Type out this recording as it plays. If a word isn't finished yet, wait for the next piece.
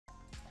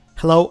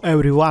Hello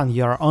everyone,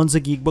 you're on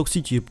the GeekBox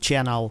YouTube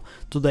channel.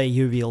 Today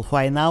you will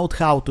find out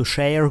how to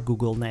share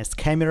Google Nest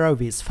camera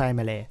with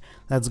family.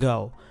 Let's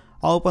go.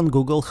 Open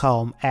Google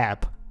Home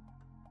app.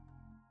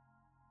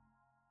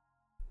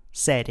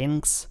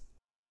 Settings.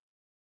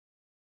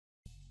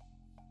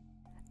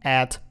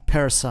 Add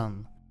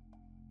person.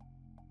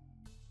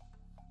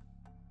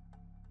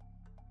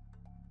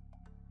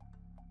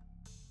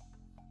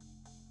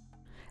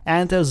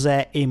 Enter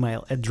the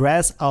email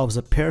address of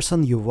the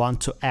person you want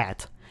to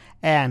add.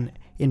 An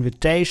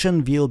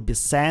invitation will be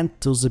sent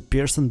to the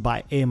person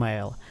by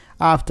email.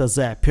 After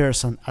the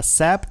person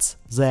accepts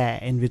the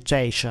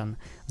invitation,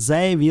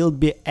 they will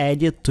be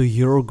added to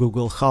your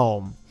Google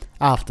Home.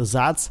 After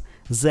that,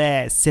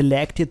 the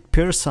selected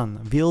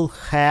person will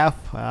have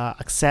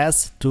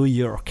access to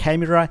your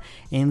camera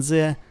in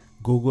the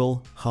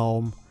Google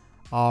Home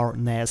or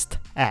Nest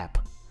app.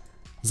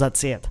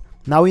 That's it.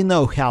 Now you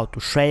know how to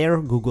share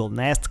Google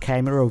Nest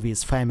camera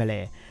with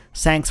family.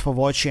 Thanks for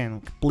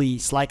watching,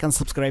 please like and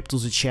subscribe to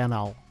the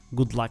channel.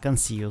 Good luck and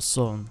see you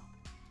soon.